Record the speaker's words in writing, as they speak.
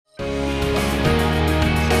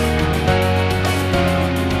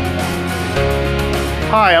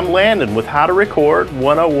Hi, I'm Landon with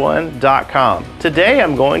HowToRecord101.com. Today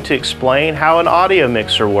I'm going to explain how an audio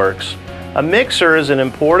mixer works. A mixer is an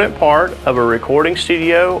important part of a recording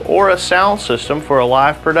studio or a sound system for a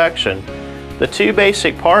live production. The two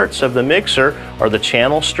basic parts of the mixer are the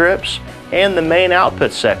channel strips and the main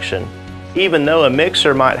output section. Even though a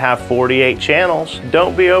mixer might have 48 channels,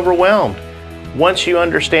 don't be overwhelmed. Once you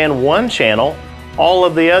understand one channel, all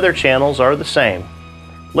of the other channels are the same.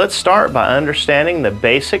 Let's start by understanding the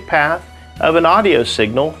basic path of an audio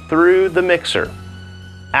signal through the mixer.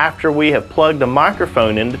 After we have plugged a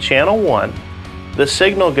microphone into channel 1, the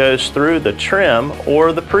signal goes through the trim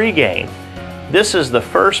or the pre-gain. This is the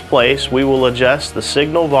first place we will adjust the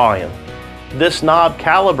signal volume. This knob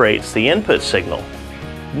calibrates the input signal.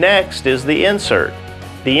 Next is the insert.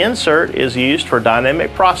 The insert is used for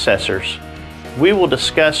dynamic processors. We will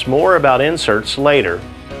discuss more about inserts later.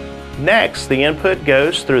 Next, the input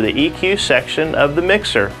goes through the EQ section of the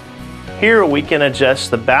mixer. Here we can adjust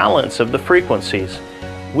the balance of the frequencies.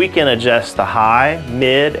 We can adjust the high,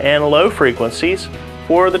 mid, and low frequencies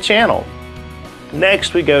for the channel.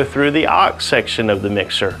 Next, we go through the aux section of the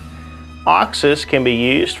mixer. Auxes can be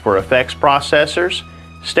used for effects processors,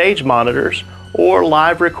 stage monitors, or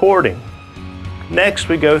live recording. Next,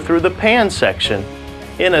 we go through the pan section.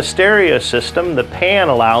 In a stereo system, the pan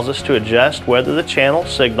allows us to adjust whether the channel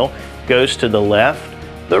signal goes to the left,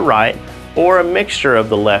 the right, or a mixture of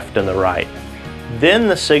the left and the right. Then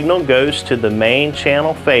the signal goes to the main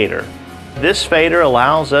channel fader. This fader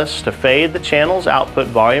allows us to fade the channel's output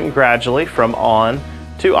volume gradually from on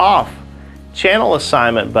to off. Channel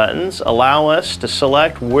assignment buttons allow us to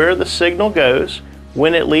select where the signal goes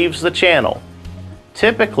when it leaves the channel.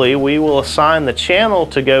 Typically, we will assign the channel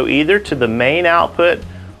to go either to the main output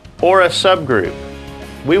or a subgroup.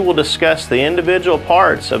 We will discuss the individual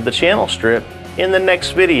parts of the channel strip in the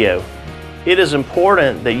next video. It is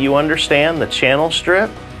important that you understand the channel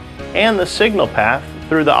strip and the signal path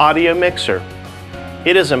through the audio mixer.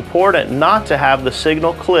 It is important not to have the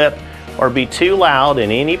signal clip or be too loud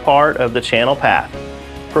in any part of the channel path.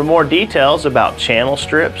 For more details about channel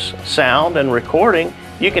strips, sound, and recording,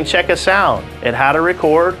 you can check us out at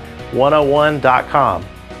HowToRecord101.com.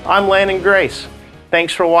 I'm Landon Grace.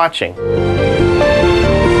 Thanks for watching.